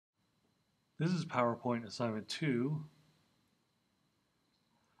This is PowerPoint assignment 2.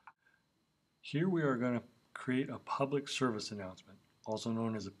 Here we are going to create a public service announcement, also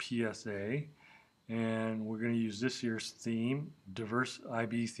known as a PSA, and we're going to use this year's theme,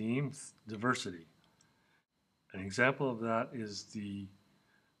 IB theme, diversity. An example of that is the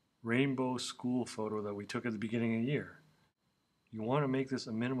rainbow school photo that we took at the beginning of the year. You want to make this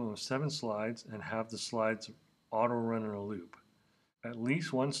a minimum of 7 slides and have the slides auto run in a loop. At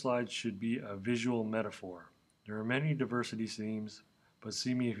least one slide should be a visual metaphor. There are many diversity themes, but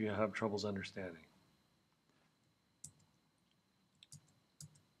see me if you have troubles understanding.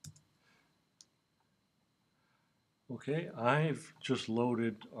 Okay, I've just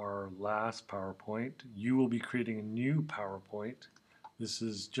loaded our last PowerPoint. You will be creating a new PowerPoint. This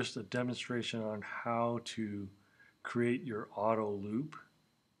is just a demonstration on how to create your auto loop.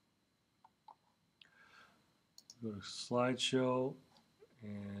 Go to slideshow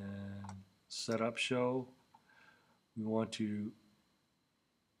and setup show. We want to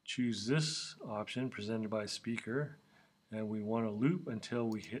choose this option presented by speaker, and we want to loop until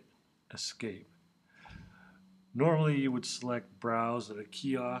we hit escape. Normally you would select browse at a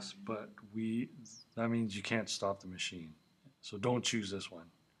kiosk, but that means you can't stop the machine. So don't choose this one.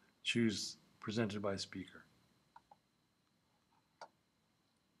 Choose presented by speaker.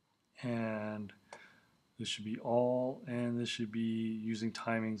 And this should be all, and this should be using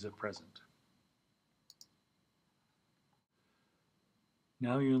timings at present.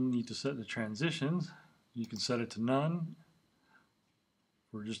 Now you'll need to set the transitions. You can set it to none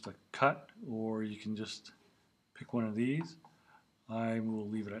for just a cut, or you can just pick one of these. I will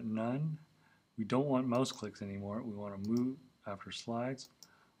leave it at none. We don't want mouse clicks anymore. We want to move after slides.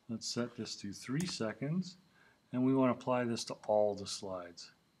 Let's set this to 3 seconds, and we want to apply this to all the slides.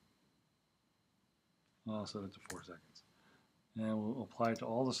 I'll set it to 4 seconds. And we'll apply it to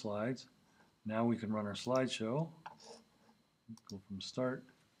all the slides. Now we can run our slideshow. Go from start.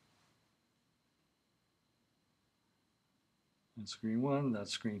 And screen 1, that's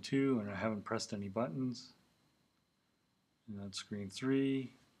screen 2, and I haven't pressed any buttons. And that's screen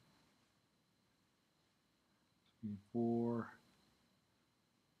 3, screen 4,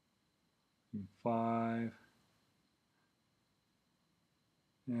 screen 5,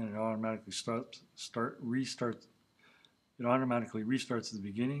 and it automatically restarts. It automatically restarts at the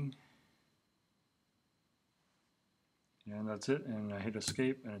beginning, and that's it. And I hit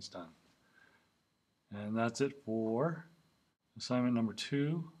escape, and it's done. And that's it for assignment number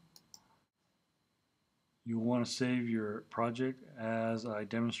 2. You want to save your project as I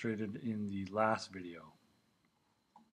demonstrated in the last video.